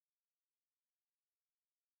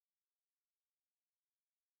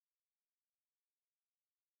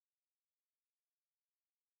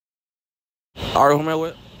All right, who married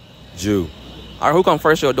with? Jew. All right, who come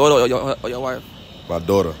first, your daughter or your wife? My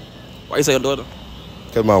daughter. Why you say your daughter?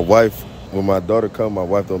 Because my wife, when my daughter come, my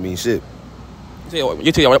wife don't mean shit.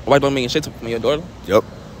 You tell your wife don't mean shit to your daughter? Yep.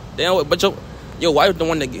 Damn, but your wife the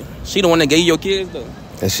one that she the one that gave you your kids though.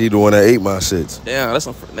 And she the one that ate my shits. Damn,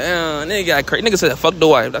 nigga got crazy. Nigga said fuck the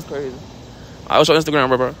wife. That's crazy. All right, what's your Instagram,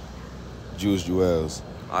 bro? Jewish Jewels.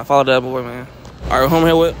 I follow that boy, man. All right, who I'm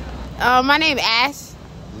here with? My name Ash.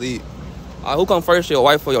 Lee. All right, who come first, your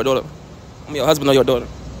wife or your daughter? I mean, your husband or your daughter?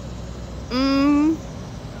 I'm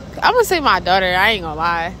gonna say my daughter. I ain't gonna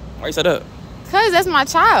lie. Why you said that? Cause that's my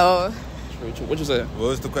child. True. What you said? What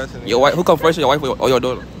was the question? Your wife. Who come first, your wife or your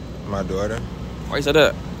daughter? My daughter. Why you said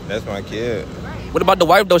that? That's my kid. What about the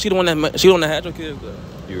wife though? She the one that had your kids though.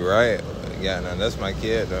 You right. Yeah, no, that's my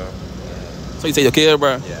kid though. So you say your kid,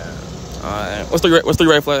 bro? Yeah. All right. What's three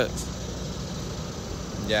red flags?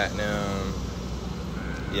 Yeah, no.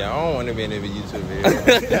 Yeah, I don't want to be in every YouTube video.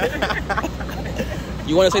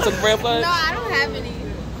 You want to say some red flags? No, I don't have any.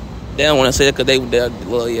 They don't want to say it because they with the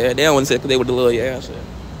little yeah. They don't want to say it because they with the little yeah shit.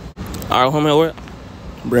 All right, who here with?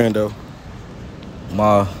 Brando.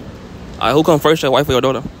 Ma. All right, who come first, your wife or your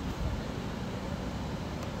daughter?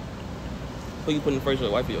 Who you putting first,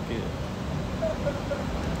 your wife or your kid?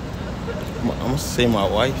 I'm gonna say my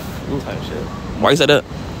wife. Type shit. Why you said that?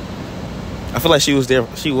 I feel like she was there.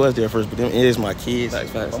 She was there first, but them is my kids.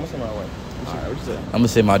 Facts. I'm gonna say my wife. All right, what you say? I'm gonna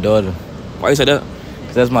say my daughter. Why you say that?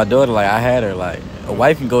 Cause that's my daughter. Like I had her. Like a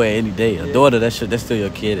wife can go at any day. A daughter, that's still your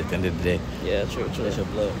kid at the end of the day. Yeah, true. That's your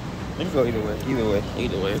blood. You can go either way.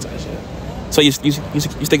 Either way, type shit. So you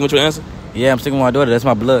sticking with your answer? Yeah, I'm sticking with my daughter. That's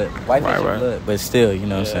my blood. Wife Right, is your right. blood, but still, you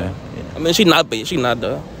know what I'm saying. I mean, she not though. She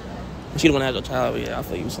the one that has your child. Yeah, I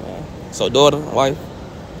feel you saying. So daughter, wife.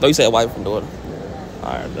 Though you said wife and daughter.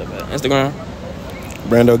 All right, bet. Instagram.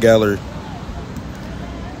 Brando Gallery.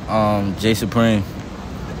 J Supreme.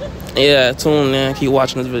 Yeah, tune in. Keep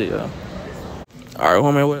watching this video. All right, who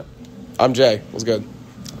am I with? I'm Jay. What's good?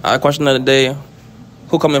 All right, question of the day.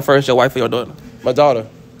 Who come in first, your wife or your daughter? My daughter.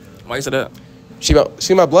 Why you said that? She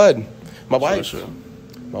my blood. My wife. Sure.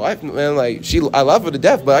 My wife, man, like, I love her to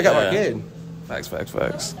death, but I got my kid.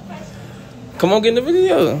 Facts. Come on, get in the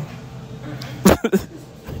video.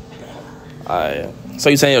 All right. So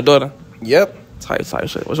you saying your daughter? Yep. Tight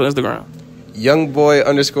shit. What's your Instagram?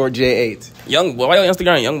 Youngboy_J8. Young boy. Why your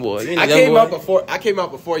Instagram Young Boy? You ain't a I young came boy?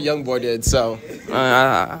 out before Young Boy did, so.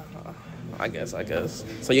 I guess.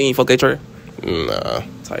 So you ain't fuck Trey? Nah.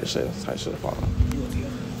 Tight shit.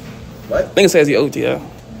 What? Nigga says he OTL.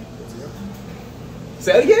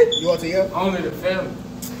 Say it again? You want to hear? Only the family.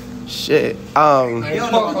 Shit. I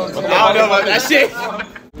don't know about that shit. All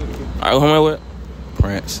right, who am I with?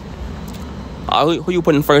 Prince. Who you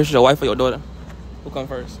putting first, your wife or your daughter? Who come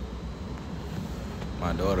first?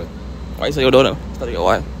 My daughter. Why you say your daughter instead of your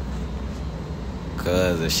wife?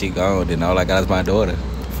 Cause if she gone, then all I got is my daughter.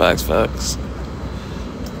 Facts.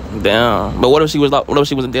 Damn. But what if she was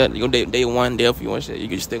dead? You day one, dead for you and shit. You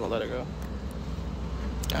just still gonna let her go?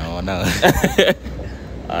 I don't know.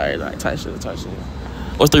 All right, tight shit.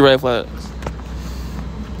 What's three red flags?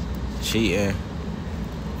 Cheating.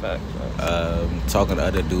 Facts. Talking to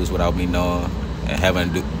other dudes without me knowing, and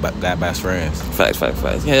having got best friends. Facts.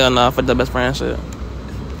 Hell nah, fuck that best friend shit.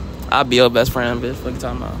 I'll be your best friend, bitch. What you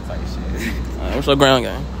talking about? Type shit. All right, what's your ground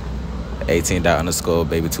game?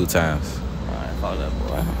 18._baby 2 times. All right, follow that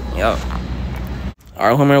boy. Yup. All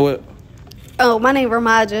right, who am I with? Oh, my name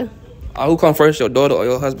Ramaja. Who come first, your daughter or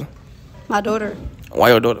your husband? My daughter. Why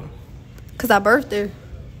your daughter? Cause I birthed her.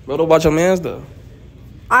 What about your man's though?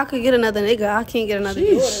 I could get another nigga. I can't get another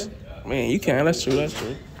daughter. Man, you can. That's true. All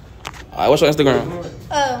right, what's your Instagram?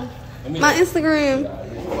 My Instagram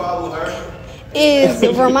is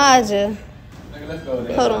Ramaja.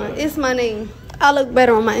 Hold on, it's my name. I look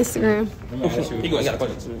better on my Instagram. You got a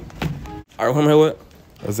question too. All right, who am I here with?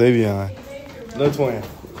 Xavion. Little twin.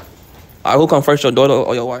 All right, who come first, your daughter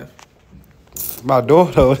or your wife? My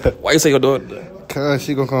daughter. Why you say your daughter? Cause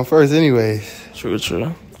she gonna come first anyways. True.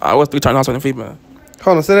 All right, what's 3 turnouts on the female?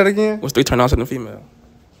 Hold on, say that again. What's 3 turnouts on the female?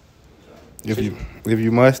 If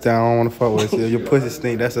you must, I don't want to fuck with you. If your pussy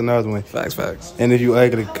stink, that's another one. Facts. And if you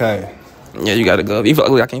ugly, cut. Yeah, you gotta go. If you fuck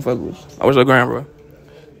ugly, I can't fuck with you. I was your grand, bro.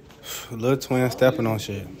 Little twin stepping on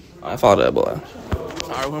shit. I follow that boy. All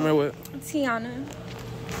right, who am I with? Tiana.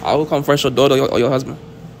 All right, who come first, your daughter or your husband?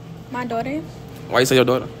 My daughter. Why you say your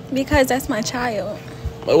daughter? Because that's my child.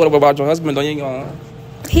 But what about your husband? Don't you gonna?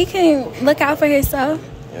 He can look out for himself.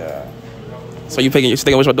 Yeah. So you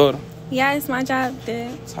sticking with your daughter? Yeah, it's my job,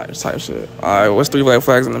 dude. Type shit. All right, what's 3 red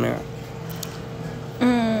flags in the man?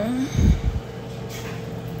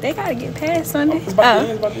 They gotta get past on this.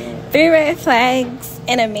 Oh. 3 red flags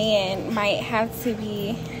in a man might have to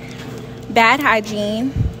be bad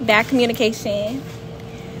hygiene, bad communication.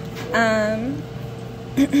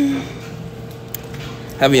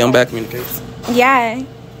 Heavy on bad communication. Yeah,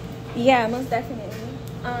 most definitely.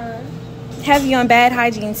 Heavy on bad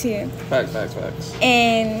hygiene too. Facts.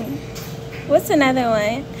 And what's another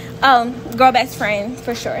one? Oh, girl best friend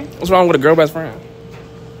for sure. What's wrong with a girl best friend?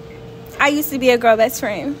 I used to be a girl best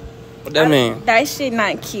friend. What that mean? That shit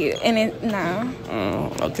not cute, and it no.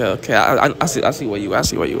 Okay. I see where you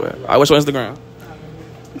at. All right, what's your Instagram?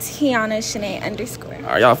 Tiana Shanae _.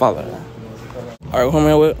 All right, y'all follow her. All right, who am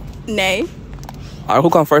I with? Nay. All right, who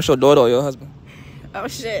come first, your daughter or your husband? Oh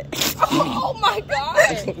shit. Oh my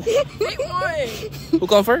god. Who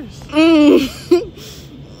come first?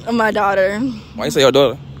 My daughter. Why you say your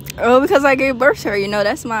daughter? Oh, because I gave birth to her. You know,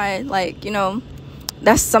 that's my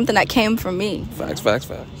that's something that came from me. Facts. All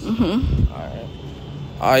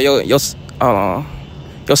right, your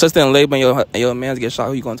sister in labor and your man's get shot.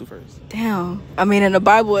 Who you going to first? Damn. I mean, in the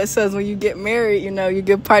Bible it says when you get married, you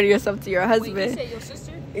give part of yourself to your husband. Wait, you say your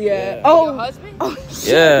sister? Yeah. Oh. Your husband? Oh.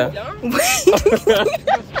 Yeah.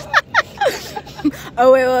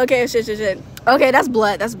 Oh wait. Well, okay. Shit. Okay, that's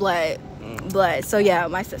blood. Blood. So yeah,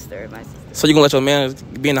 my sister. So you gonna let your man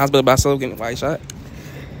be in the hospital by himself getting shot?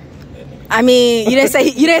 I mean, you didn't say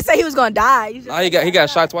he was gonna die. You he got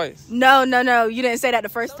shot twice. No. You didn't say that the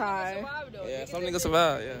first time. Yeah, some niggas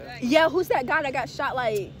survived. Yeah. Yeah, who's that guy that got shot?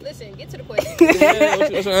 Like, listen, get to the question. Yeah,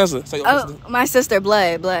 what's your answer? Say your sister. My sister,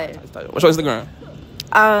 blood. What's your Instagram?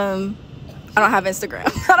 I don't have Instagram.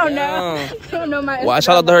 I don't know. I don't know my Instagram. Well,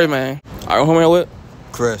 shout out to her, man. All right, who am I with?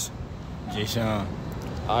 Chris. Jay Sean.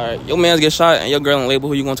 All right, your man's get shot and your girl in labor.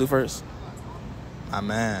 Who you going to first? My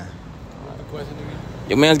man.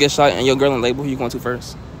 Your man's get shot and your girl in labor. Who you going to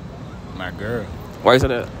first? My girl. Why you say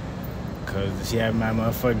that? Because she had my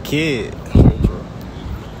motherfucking kid.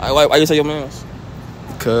 All right, why you say your man's?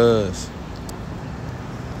 Cause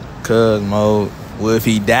Mo, what if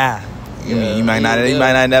he die? You might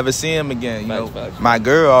not never see him again. Facts. My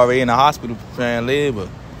girl already in the hospital preparing labor.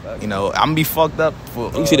 I'm gonna be fucked up for.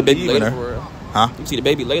 You can see the baby later, her. for real. Huh? You can see the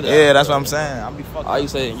baby later. Yeah, that's what I'm saying. I'm be fucked. Why you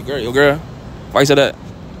say your girl? Why you say that?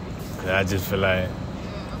 I just feel like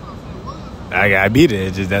I gotta be there.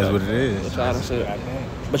 Just that's what it is.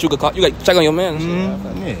 But you could call. You got check on your man. Yeah.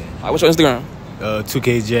 All right, what's your Instagram?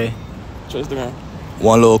 2KJ. What's your Instagram?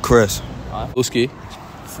 One little Chris. All right. Uski.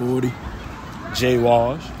 40. J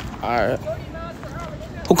Walsh. All right.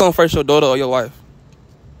 Who come first, your daughter or your wife?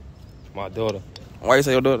 My daughter. Why you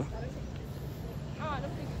say your daughter?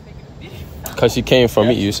 Because she came from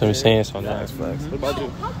me, you see what I'm saying? So that's facts. What about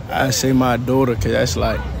you? I say my daughter, because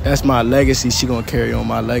that's my legacy. She going to carry on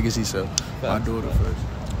my legacy, so my daughter first.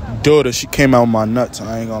 Daughter, she came out my nuts.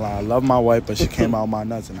 I ain't gonna lie. I love my wife, but she came out my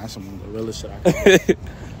nuts, and that's some of the realest shit I can.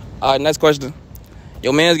 All right, next question.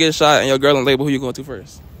 Your man's get shot and your girl in labor. Who you going to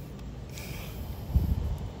first?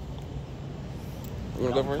 You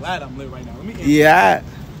want to go first? Glad I'm lit right now.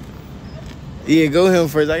 Yeah, go him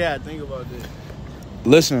first. I got to think about this.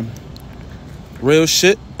 Listen, real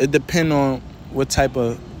shit, it depends on what type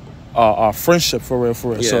of friendship for real.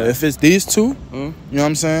 Yeah. So if it's these two, you know what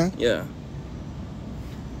I'm saying? Yeah.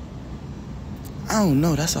 I don't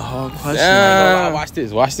know. That's a hard question. Yeah. Watch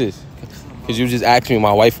this. Because you just asked me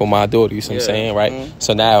my wife or my daughter, you see what I'm saying, right?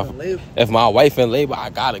 So now, if my wife in labor, I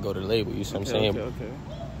got to go to labor, you see what I'm saying? Okay.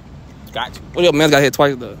 Got you. Well, your man's got hit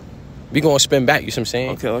twice, though. We going to spin back, you see what I'm saying?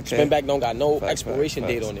 Okay. Spin back don't got no expiration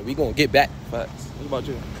date on it. We going to get back. Facts. What about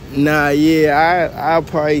you? Nah, yeah, I'll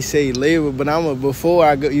probably say labor, but before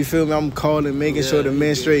I go, you feel me? I'm calling, making sure the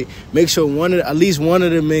men straight, make sure at least one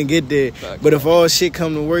of the men get there. Facts. But if all shit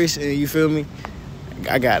come to worse, and you feel me,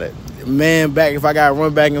 I got it. Man back, if I got to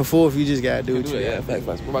run back and forth, you just got to do it. Yeah, facts.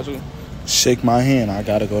 What about you? Shake my hand. I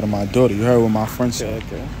got to go to my daughter. You heard what my friend said.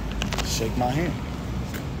 Okay. Shake my hand.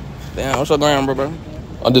 Damn, what's your gram, bro?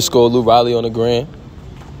 _ Lou Riley on the gram.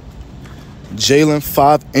 Jalen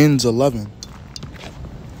 5Ns11.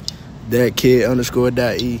 That kid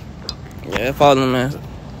 _.e. Yeah, follow them, man.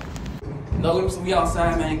 No, we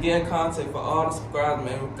outside, man. Get in contact for all the subscribers,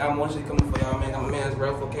 man. Got more shit coming for y'all, man. Got my man's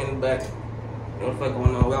Ralph came in the back. You know what the fuck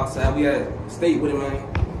going on? We outside. We at state with it, man.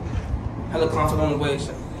 Hella concert on the way.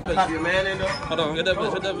 Shit. Your man in there? Hold on, hit that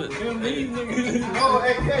bitch.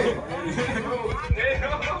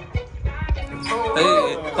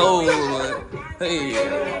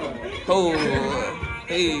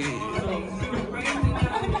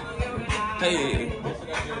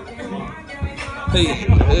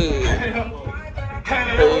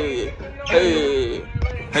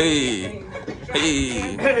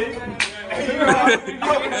 Hey. Go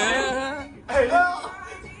ahead.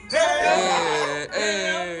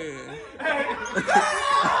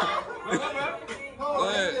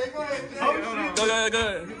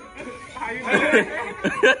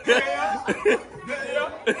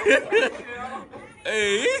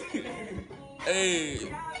 Hey.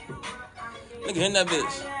 Nigga hitting that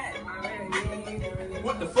bitch.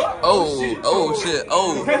 What the fuck? Oh shit.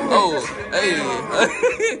 Hey.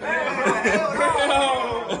 Come on.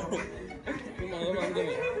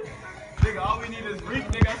 Nigga, all we need is Greek,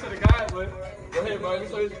 nigga. I said the guy, but go ahead, bro.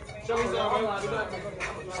 Show me something, bro.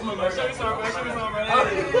 Come on, bro. Show me something, bro.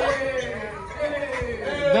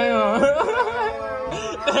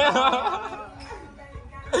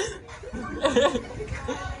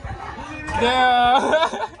 Damn.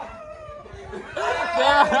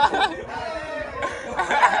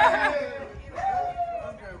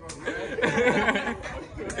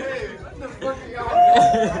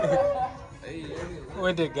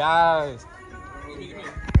 With the guys.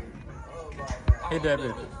 Hit that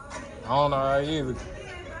bitch. I don't know how he is.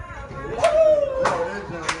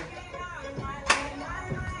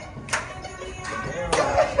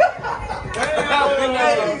 I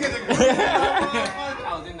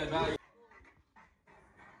was in the valley.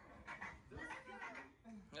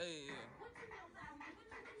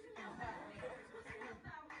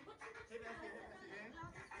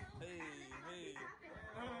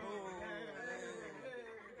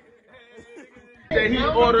 He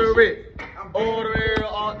order it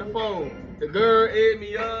off the phone. The girl ate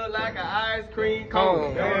me up like an ice cream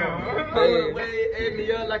cone. The way ate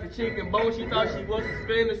me up like a chicken bone. She thought she was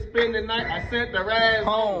spend the night. I sent her ass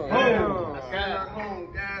home. I got her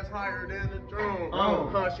home, gas higher than the drone.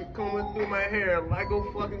 She combing through my hair like a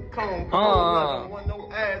fucking comb. I don't want no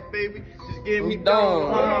ass, baby. Just give me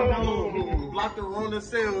dome. Block her on the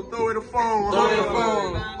cell, throw it a phone.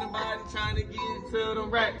 Find the body trying to get to the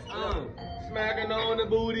racks. Smacking on the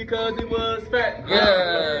booty cause it was fat.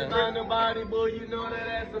 Find the body, boy, you know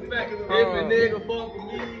that's a fact. If a nigga fuck with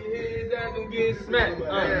me, his ass gon' get smacked. I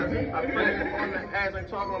pack on the ass, I'm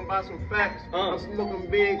talking about some facts. I'm smoking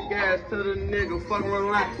big gas to the nigga, fucking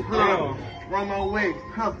relax. Run my way,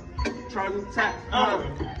 try to tap.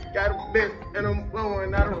 Got a bitch and I'm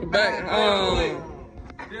blowing out of back.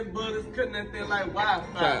 Them bullets cutting that thing like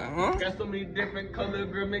Wi-Fi. Got so many different colors,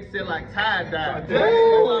 girl, mix it like tie-dye.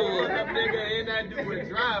 That nigga and I do a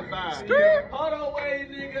drive-by. Hold on, wait,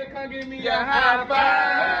 nigga, come give me a high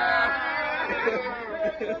five.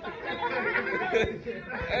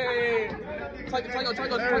 Hey, talk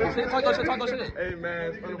shit. Hey man,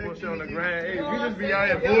 it's fun to bullshit on the grind. Hey, we just be out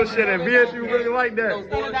here bullshitting. BSU really like that.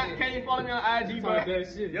 Can you follow me on IG, bro? Yo.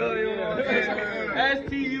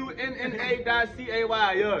 STUNNA.CAY,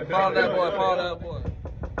 yo. Follow that boy.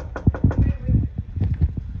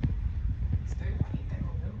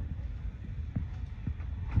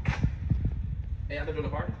 Hey, I can join the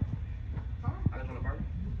party. I can join the party.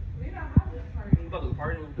 We don't have this party. You about to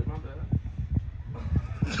party with the mom,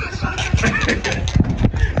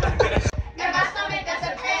 In my stomach, that's a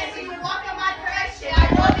fancy. You walk in my direction. I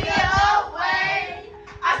go the old way.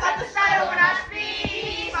 I start to shadow when I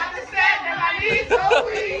speak. Start to set that my knees so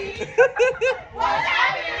weak. What's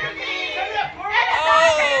happening to me?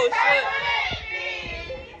 Oh, shit.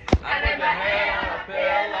 I lay my head on a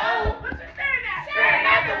pillow. Staring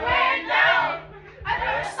out the window. I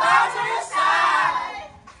turn the stars to the side.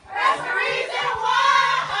 That's the reason why.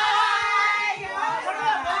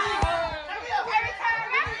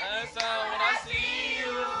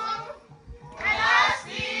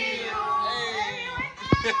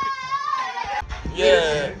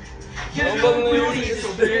 Yeah. Your beauty is so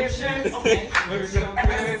bitchin'. Okay.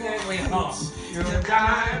 You're a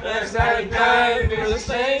dime. That's not a dime. It's the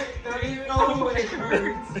same. Don't even know what it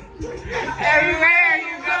hurts. Everywhere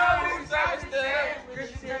you go, stop step.